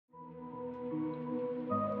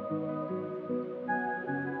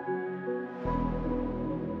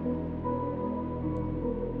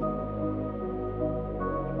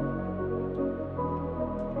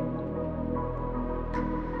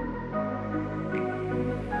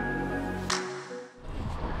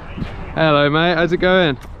Hello mate, how's it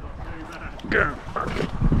going?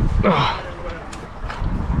 Oh.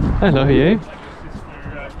 Hello you.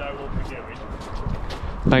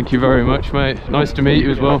 Thank you very much mate, nice to meet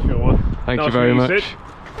you as well. Thank you very much.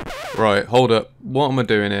 Right, hold up, what am I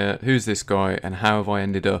doing here? Who's this guy and how have I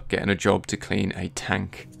ended up getting a job to clean a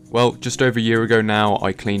tank? Well, just over a year ago now,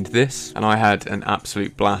 I cleaned this, and I had an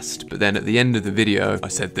absolute blast, but then at the end of the video, I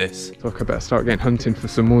said this. Look, I better start getting hunting for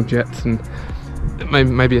some more jets and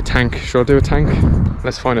maybe a tank. Should I do a tank?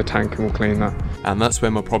 Let's find a tank and we'll clean that. And that's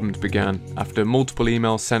where my problems began. After multiple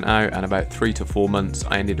emails sent out and about 3 to 4 months,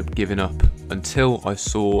 I ended up giving up, until I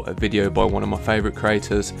saw a video by one of my favourite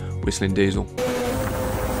creators, Whistling Diesel.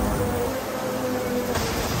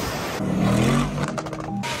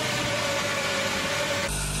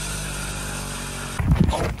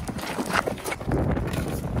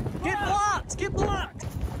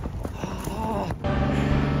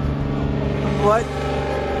 What?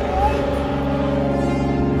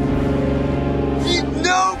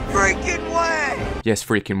 No freaking way! Yes,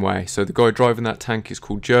 freaking way. So the guy driving that tank is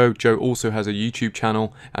called Joe. Joe also has a YouTube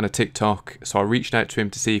channel and a TikTok. So I reached out to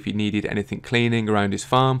him to see if he needed anything cleaning around his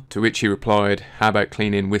farm. To which he replied, how about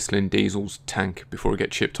cleaning Whistling Diesel's tank before it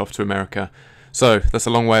gets shipped off to America? So that's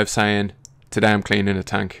a long way of saying, today I'm cleaning a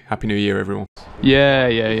tank. Happy New Year, everyone. Yeah,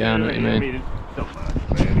 I know what you mean.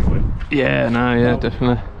 Yeah, no, yeah,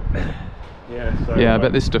 definitely. Yeah, so yeah, I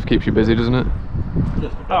bet this stuff keeps you busy, doesn't it?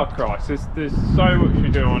 Oh Christ, there's so much you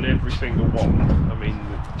do on every single one. I mean,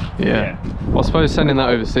 yeah. Well, I suppose sending that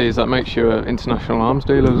overseas, that makes you an international arms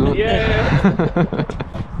dealer, doesn't it? Yeah.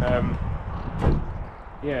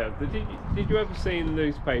 Yeah. Did you ever see in the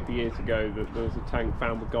newspaper years ago that there was a tank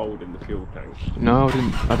found with gold in the fuel tank? No,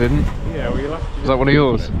 I didn't. Yeah, well, you'll have to. Was that one of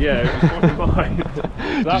yours? Yeah, it was one of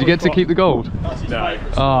mine. Did you get to keep the gold? No.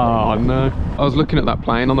 Oh no. I was looking at that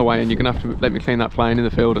plane on the way, and you're gonna have to let me clean that plane in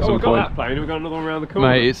the field at some We've point. got that plane, we've got another one around the corner.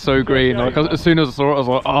 Mate, it's so green. Like, as soon as I saw it, I was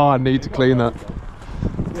like, oh, I need to clean that.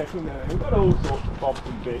 Yeah, we've got all sorts of bobs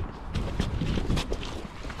and bits.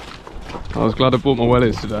 I was glad I bought my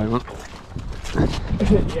wellies today, man.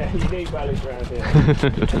 Yeah, you need wellies around here.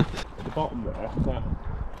 At the bottom there,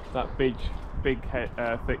 that big thick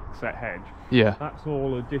set hedge. Yeah. That's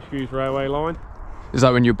all a disused railway line. Is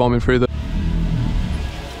that when you're bombing through the...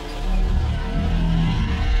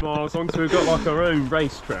 miles long, so we've got like our own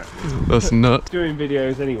racetrack. That's nuts. Doing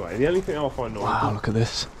videos anyway. The only thing I'll find annoying. Wow, look at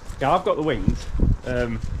this. Yeah, I've got the wings.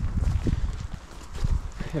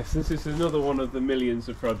 Yes, this is another one of the millions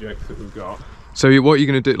of projects that we've got. So what are you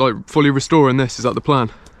going to do, like fully restoring this? Is that the plan?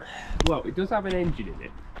 Well, it does have an engine in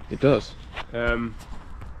it. It does.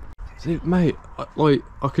 See, mate, I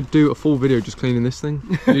could do a full video just cleaning this thing.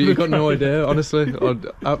 You've got no idea, honestly. I'd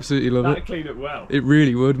absolutely love That'd it. clean it well. It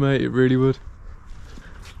really would, mate. It really would.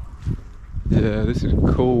 Yeah, this is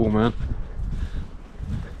cool, man.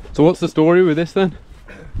 So what's the story with this then?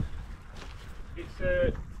 It's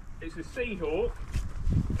a Seahawk.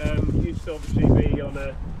 Used to obviously be on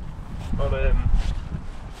a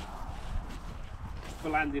for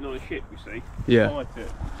landing on a ship, you see. Yeah. Like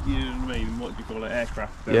it, you know what I mean? What do you call it?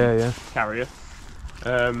 Aircraft. Yeah. Carrier.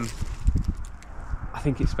 I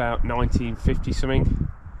think it's about 1950 something.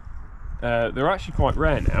 They're actually quite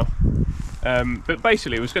rare now. But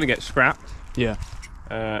basically, it was going to get scrapped. Yeah.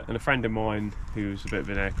 And a friend of mine who's a bit of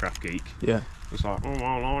an aircraft geek. Yeah. Was like, oh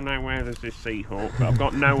well, I know where there's this Seahawk, but I've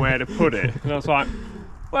got nowhere to put it. And I was like,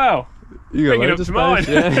 well, you got bring it up to mine.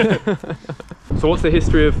 Yeah. So what's the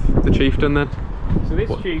history of the Chieftain then? So this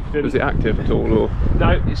Chieftain... Was it active at all, or...?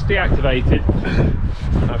 No, it's deactivated.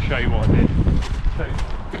 I'll show you what I did. So,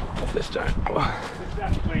 Off this down. This is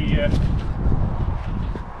actually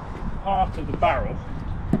part of the barrel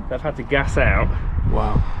they've had to gas out.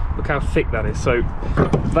 Wow. Look how thick that is. So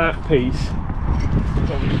that piece is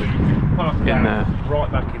obviously part of that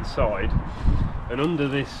right back inside, and under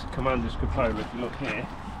this commander's cupola, if you look here,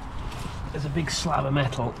 there's a big slab of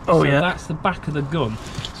metal. Oh, so yeah. That's the back of the gun.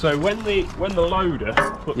 So when the loader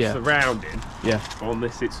puts the round in, on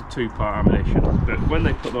this it's a 2-part ammunition. But when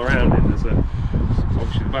they put the round in, there's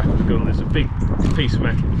obviously the back of the gun. There's a big piece of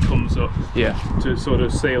metal that comes up to sort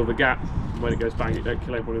of seal the gap. When it goes bang, it don't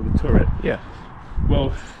kill everyone in the turret. Yeah.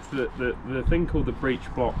 Well, the thing called the breech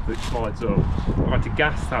block that slides up, I had to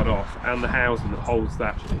gas that off, and the housing that holds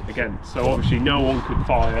that again. So obviously no one could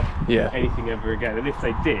fire anything ever again. And if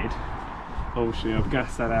they did, obviously I've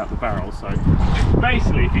gassed that out the barrel. So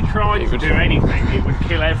basically, if you tried to do anything, it would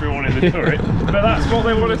kill everyone in the turret. But that's what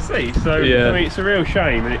they want to see. So I mean, it's a real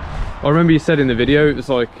shame. And I remember you said in the video, it was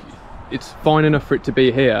like, it's fine enough for it to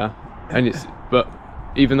be here, and but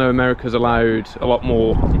even though America's allowed a lot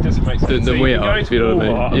more, it doesn't make sense than we are. You know what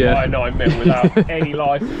I mean? Yeah. Buy a 9mm without any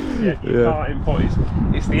license. Yeah, you can't import.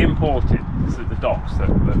 It's the imported. It's at the docks that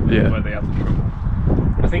where they have the trouble.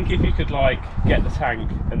 I think if you could like get the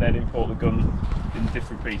tank and then import the gun in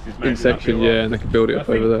different pieces, maybe in section, yeah, and they can build it up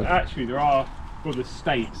over there. Actually, there are other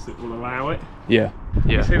states that will allow it. Yeah.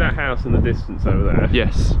 You see that house in the distance over there?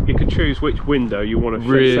 Yes. You can choose which window you want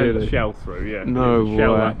to send the shell through. Yeah. No way.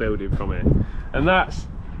 Shell that building from it, and that's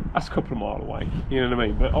a couple of miles away. You know what I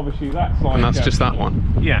mean? But obviously that's like. And that's just that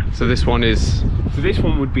one. Yeah. So this one is. So this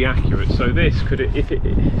one would be accurate. So this could, if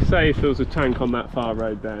there was a tank on that far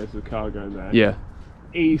road there, there's a car going there. Yeah.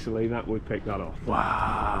 Easily that would pick that off.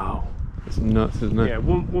 Wow. It's nuts, isn't it? Yeah,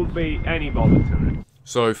 won't be any bother to it.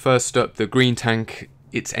 So first up, the green tank,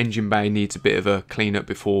 its engine bay needs a bit of a clean up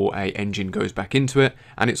before a engine goes back into it,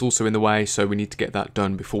 and it's also in the way, so we need to get that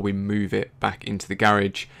done before we move it back into the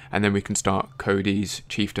garage, and then we can start Cody's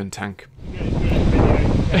Chieftain tank.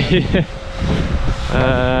 Yeah.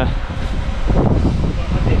 Uh,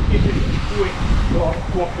 I did give it a quick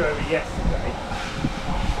walk over yesterday.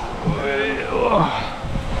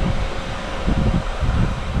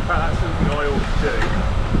 That's something I ought to do.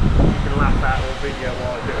 You can laugh at or video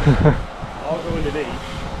while I do it. I'll go underneath,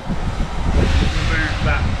 remove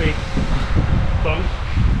that big bunk.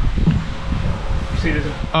 You see there's a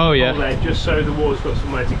hole there just so the water's got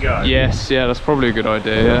somewhere to go. Yes, yeah, that's probably a good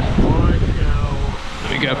idea, yeah.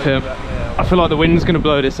 Let me get up here. I feel like the wind's going to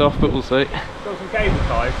blow this off, but we'll see. Got some cable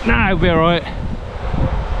ties? Nah, it'll be alright.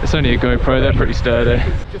 It's only a GoPro, they're pretty sturdy.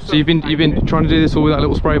 So you've been trying to do this all with that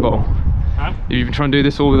little spray bottle? Huh? You've been trying to do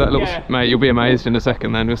this all with that little... Mate, you'll be amazed in a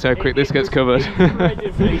second then. We'll see how quick this gets covered.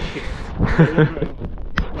 Incredibly. I'm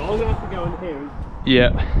going to have to go in here. Yeah.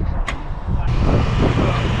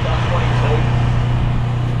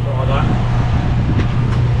 Like that.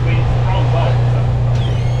 I mean, it's the wrong bolt.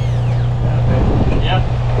 Yeah.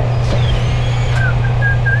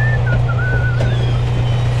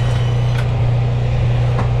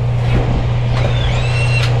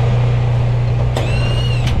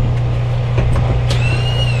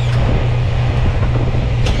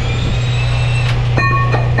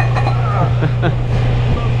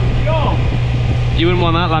 You wouldn't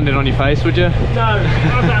want that landing on your face, would you? No,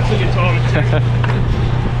 that's absolutely tormenting.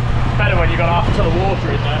 Better when you got half a ton of water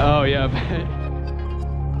in there. Oh yeah, I bet.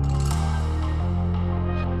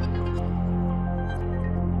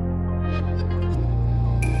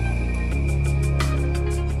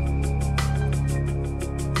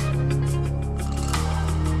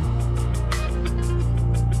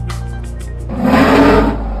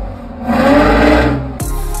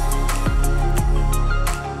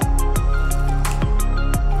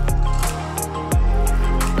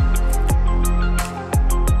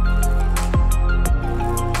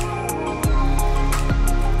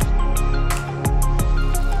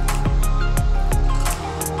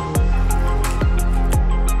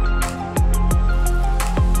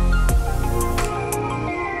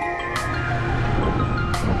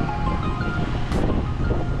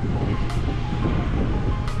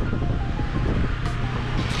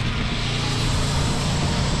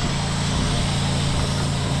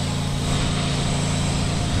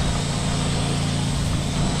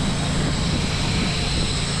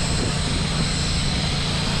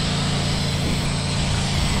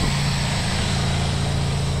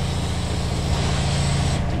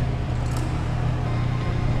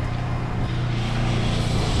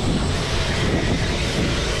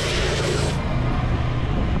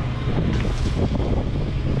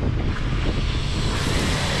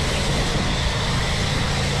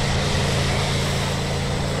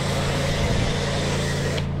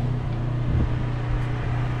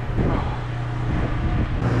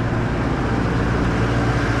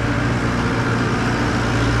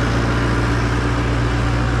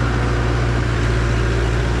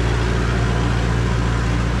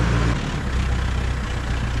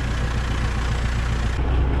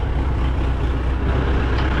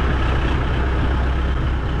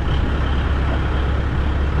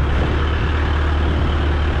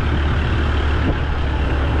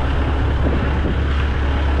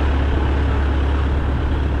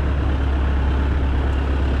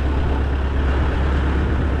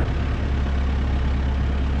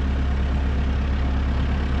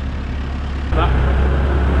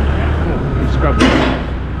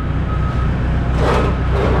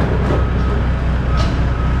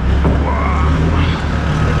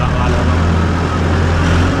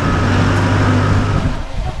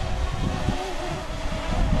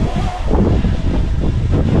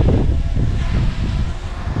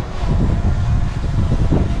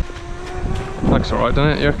 Looks alright,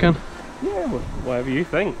 doesn't it, you reckon? Yeah, Whatever you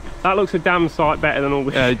think. That looks a damn sight better than all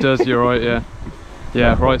this. Yeah, it does, you're right, yeah.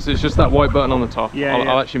 Yeah, right, so it's just that white button on the top. Yeah,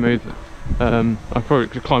 I'll actually move it. I probably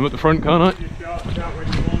could climb up the front, can't I?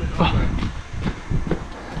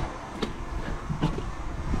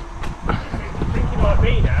 Like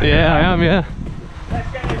me now. Yeah, I am, yeah.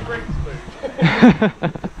 Let's get a drink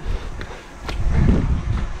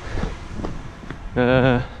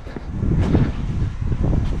spoon.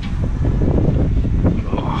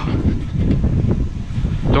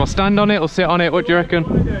 Do I stand on it or sit on it? What do you reckon?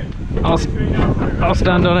 I'll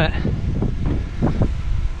stand on it.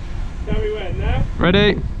 Shall we win now?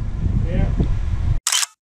 Ready? Yeah.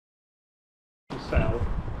 Sell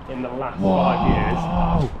in the last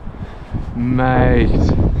 5 years.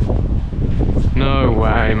 Mate. No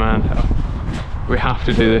way, man. We have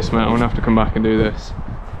to do this, mate. I'm gonna have to come back and do this.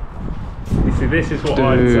 You see, this is what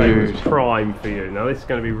I'd say was prime for you. Now this is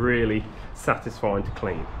going to be really satisfying to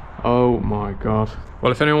clean. Oh my god.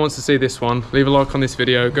 Well, if anyone wants to see this one, leave a like on this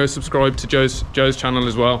video. Go subscribe to Joe's channel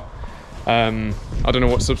as well. I don't know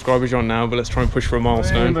what subscribers you're on now, but let's try and push for a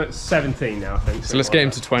milestone. I'm at 17 now, I think. So let's get him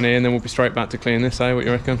to 20 and then we'll be straight back to clean this, eh? What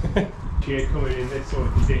you reckon? Here coming in this sort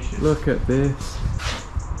of condition. Look at this.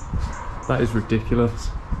 That is ridiculous.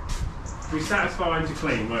 It'll be satisfying to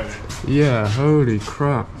clean, won't it? Yeah, holy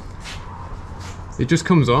crap. It just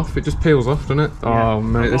comes off, it just peels off, doesn't it? Yeah. Oh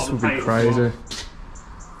mate, this would be crazy.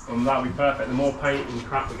 And that would be perfect. The more paint and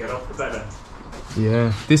crap we get off, the better.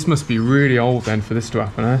 Yeah, this must be really old then for this to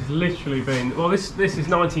happen, eh? It's literally been, well this is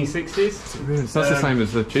 1960s. Really? So that's the same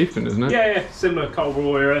as the Chieftain, isn't it? Yeah, similar Cold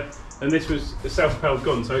War era. And this was a self-propelled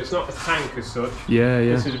gun, so it's not a tank as such. Yeah.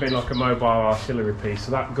 This would have been like a mobile artillery piece,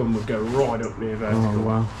 so that gun would go right up near vertical. Oh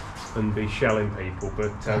wow. And be shelling people,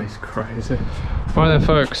 but it's crazy. Right then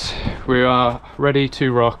folks, we are ready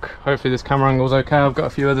to rock. Hopefully this camera angle's okay. I've got a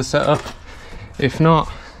few others set up. If not,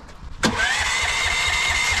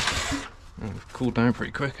 cooled down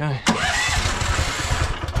pretty quick, eh?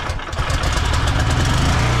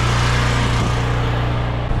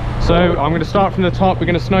 So I'm going to start from the top. We're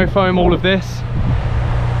going to snow foam all of this,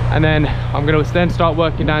 and then I'm going to then start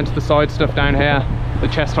working down to the side stuff down here, the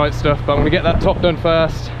chest height stuff. But I'm going to get that top done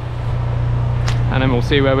first, and then we'll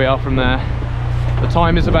see where we are from there. The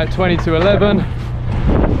time is about 20 to 11.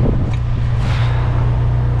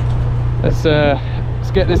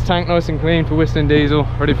 Let's get this tank nice and clean for Whistling Diesel,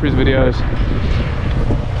 ready for his videos.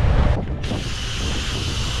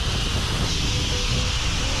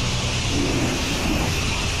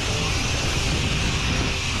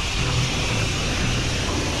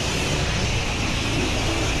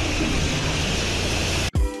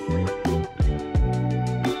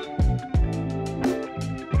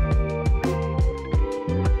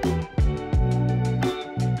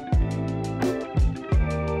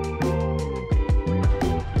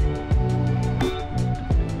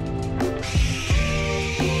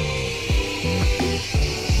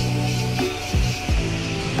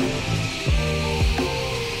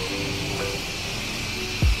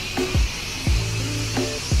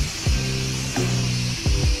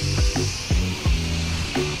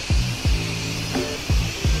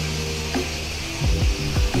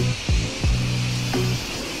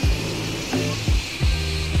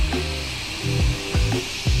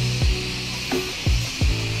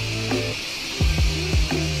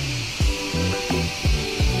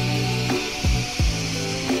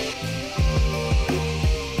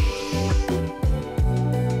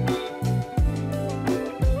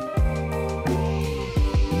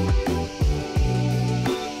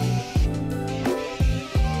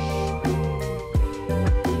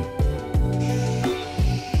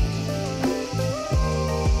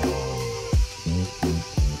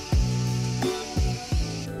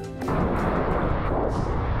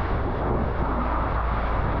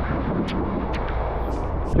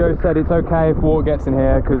 Joe said it's okay if water gets in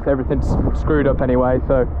here because everything's screwed up anyway,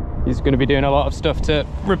 so he's going to be doing a lot of stuff to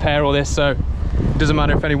repair all this, so it doesn't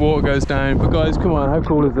matter if any water goes down. But guys, come on, how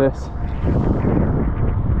cool is this?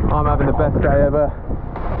 I'm having the best day ever.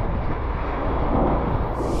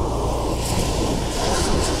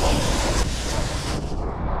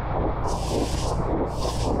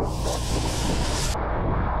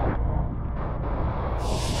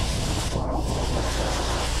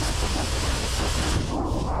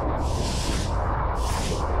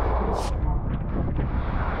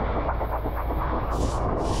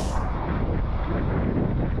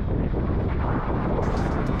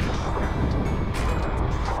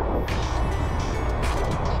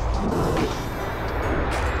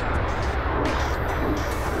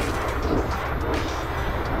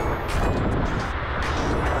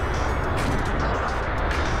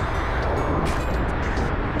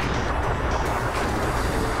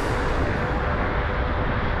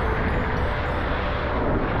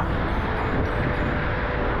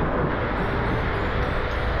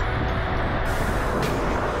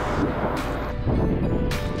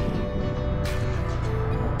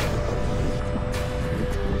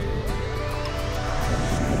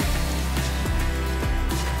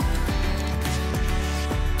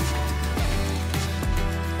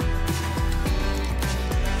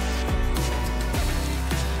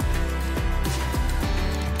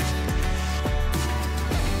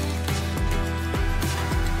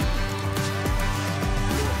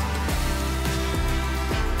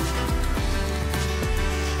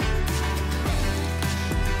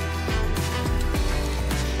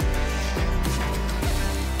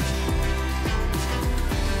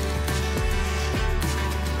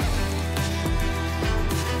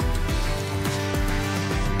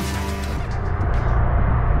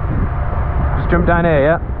 jump down here,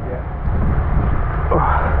 yeah? Yeah.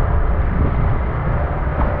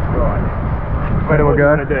 Right. Where do we go?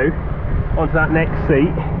 What we're going to do, onto that next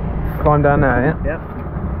seat. Climb down there, yeah? Yeah.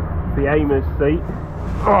 The aimer's seat.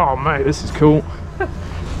 Oh mate, this is cool.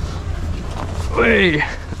 Hey,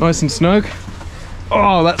 nice and snug.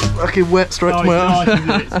 Oh, that's fucking wet straight to my arm. Nice, isn't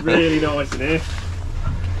it? It's really nice in here.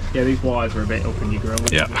 Yeah, these wires are a bit up in your grill.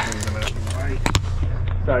 Yeah.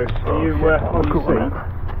 So, you on your seat.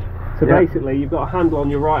 So basically, you've got a handle on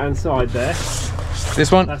your right hand side there.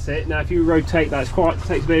 This one? That's it. Now, if you rotate that, it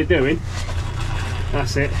takes a bit of doing.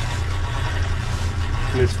 That's it.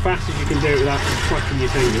 And as fast as you can do it without cracking your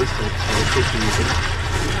fingers, or pushing your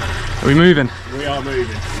fingers. Are we moving? We are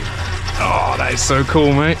moving. Oh, that is so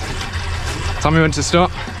cool, mate. Tell me when to stop.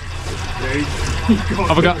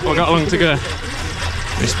 Have I got long to go?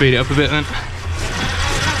 Let me speed it up a bit then.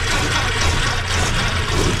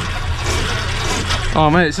 Oh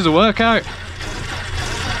mate, this is a workout.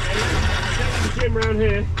 There's a gym around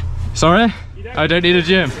here. Sorry? I don't need a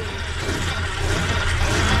gym.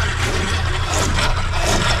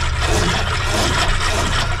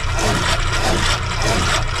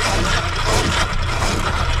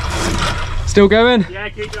 Still going? Yeah,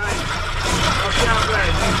 keep going. I'll see how it goes.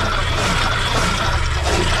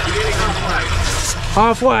 You're nearly halfway.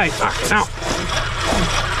 Halfway. Fucking out.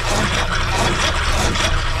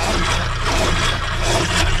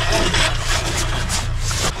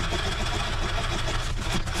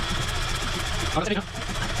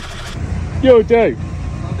 You'll do.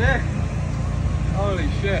 I'll do. Holy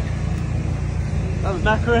shit. That was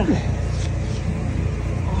knackering.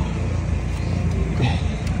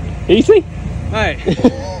 Easy? Mate,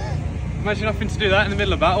 imagine having to do that in the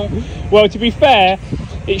middle of battle. Well, to be fair,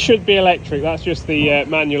 it should be electric. That's just the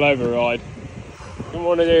manual override. You wouldn't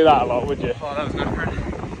want to do that a lot, would you? Oh, that was knackering.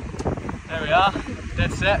 There we are,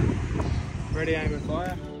 dead set. Ready, aim and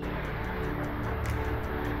fire.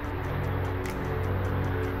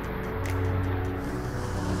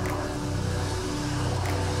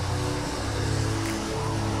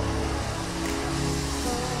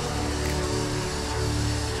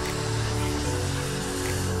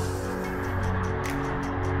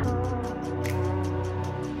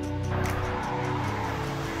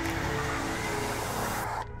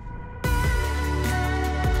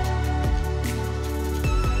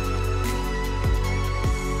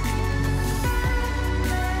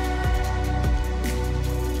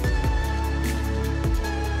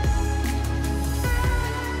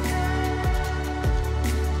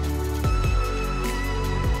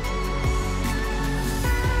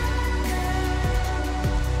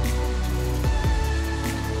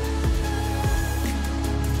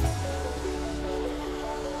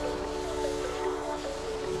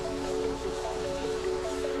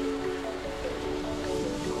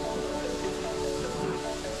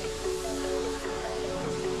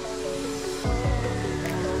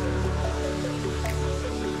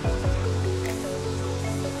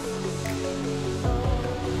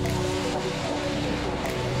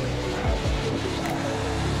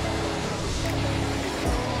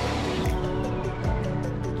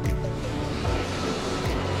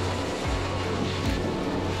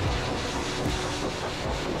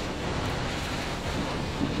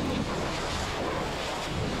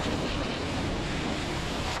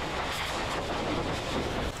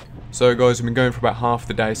 So guys, we've been going for about half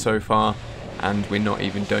the day so far and we're not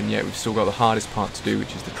even done yet. We've still got the hardest part to do,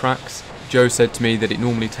 which is the tracks. Joe said to me that it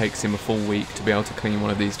normally takes him a full week to be able to clean one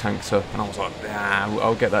of these tanks up, and I was like, nah,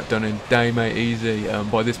 I'll get that done in a day, mate, easy.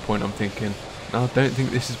 By this point I'm thinking, no, I don't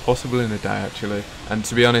think this is possible in a day actually. And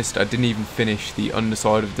to be honest, I didn't even finish the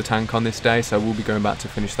underside of the tank on this day, so we'll be going back to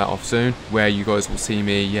finish that off soon, where you guys will see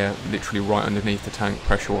me, literally right underneath the tank,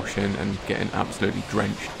 pressure washing and getting absolutely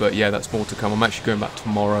drenched. But yeah, that's more to come. I'm actually going back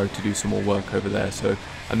tomorrow to do some more work over there, so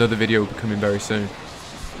another video will be coming very soon.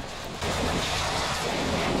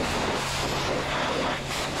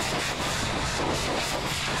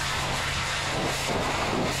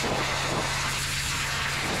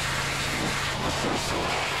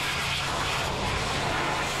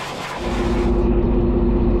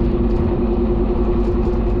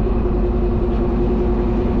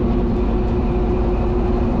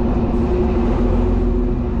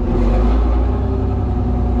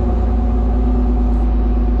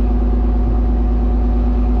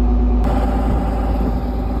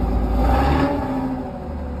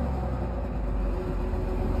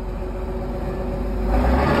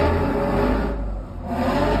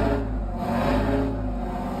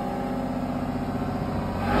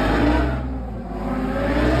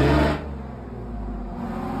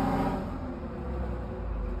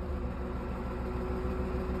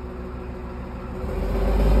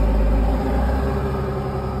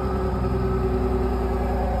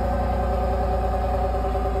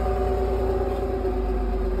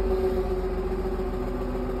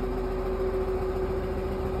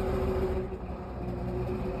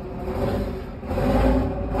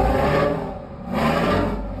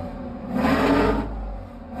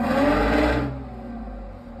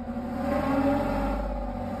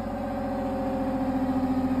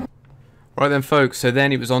 Right then folks, so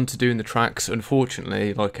then it was on to doing the tracks.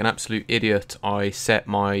 Unfortunately, like an absolute idiot, I set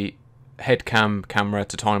my headcam camera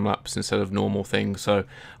to time-lapse instead of normal thing, so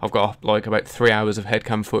I've got like about 3 hours of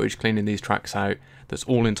headcam footage cleaning these tracks out that's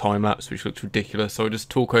all in time-lapse, which looks ridiculous, so I'll just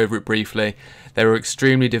talk over it briefly. They were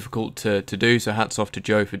extremely difficult to do, so hats off to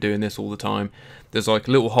Joe for doing this all the time. There's like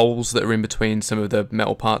little holes that are in between some of the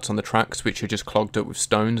metal parts on the tracks which are just clogged up with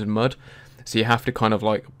stones and mud, so you have to kind of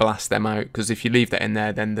like blast them out, because if you leave that in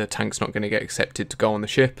there then the tank's not going to get accepted to go on the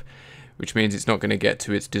ship, which means it's not going to get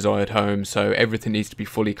to its desired home, so everything needs to be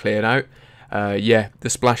fully cleared out. Yeah, the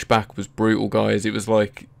splashback was brutal, guys. It was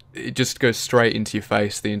like, it just goes straight into your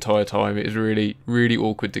face the entire time. It was really, really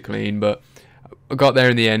awkward to clean, but I got there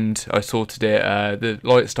in the end. I sorted it. The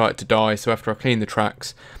light started to die, so after I cleaned the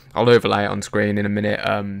tracks, I'll overlay it on screen in a minute.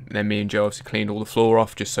 Then me and Joe obviously cleaned all the floor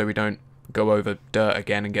off, just so we don't go over dirt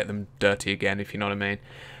again and get them dirty again, if you know what I mean.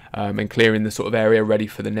 And clearing the sort of area ready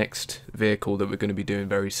for the next vehicle that we're going to be doing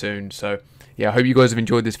very soon. So yeah, I hope you guys have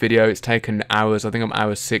enjoyed this video. It's taken hours. I think I'm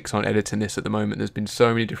hour 6 on editing this at the moment. There's been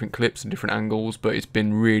so many different clips and different angles, but it's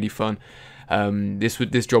been really fun.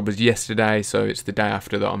 This job was yesterday, so it's the day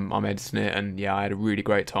after that I'm editing it, and yeah, I had a really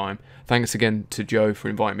great time. Thanks again to Joe for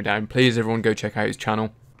inviting me down. Please everyone go check out his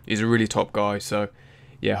channel. He's a really top guy, so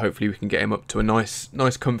yeah, hopefully we can get him up to a nice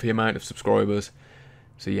comfy amount of subscribers.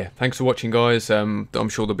 So yeah, thanks for watching, guys. I'm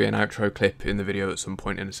sure there'll be an outro clip in the video at some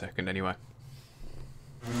point in a second anyway.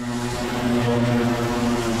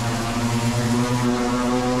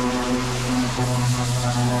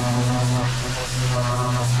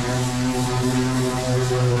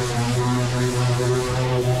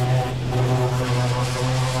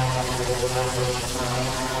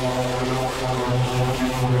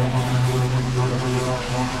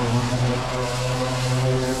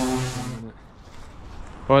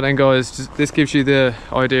 Right then guys, this gives you the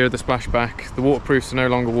idea of the splashback. The waterproofs are no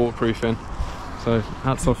longer waterproofing, so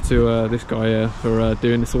hats off to this guy for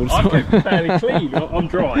doing this all the time. I kept fairly clean, I'm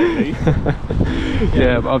dry at least.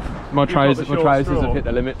 Yeah, but my trousers have hit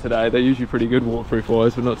the limit today. They're usually pretty good waterproof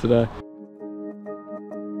wise, but not today.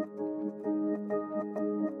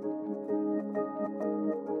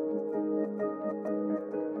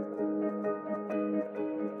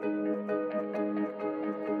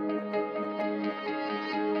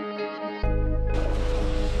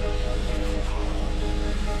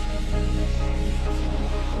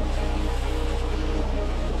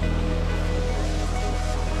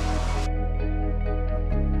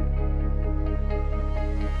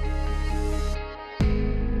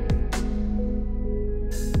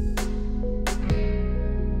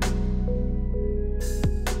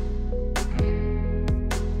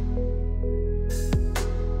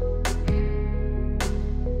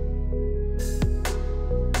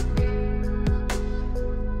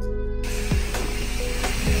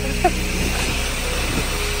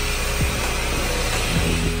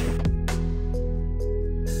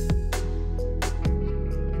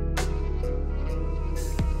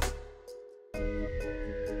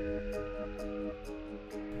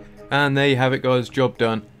 And there you have it, guys, job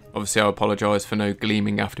done. Obviously I apologise for no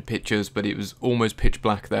gleaming after pictures, but it was almost pitch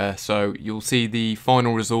black there, so you'll see the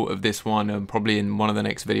final result of this one probably in one of the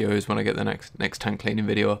next videos when I get the next tank cleaning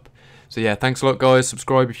video up. So yeah, thanks a lot guys,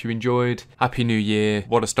 subscribe if you enjoyed. Happy New Year,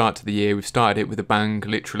 what a start to the year. We've started it with a bang,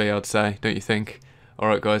 literally, I'd say, don't you think?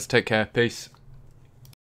 Alright guys, take care, peace.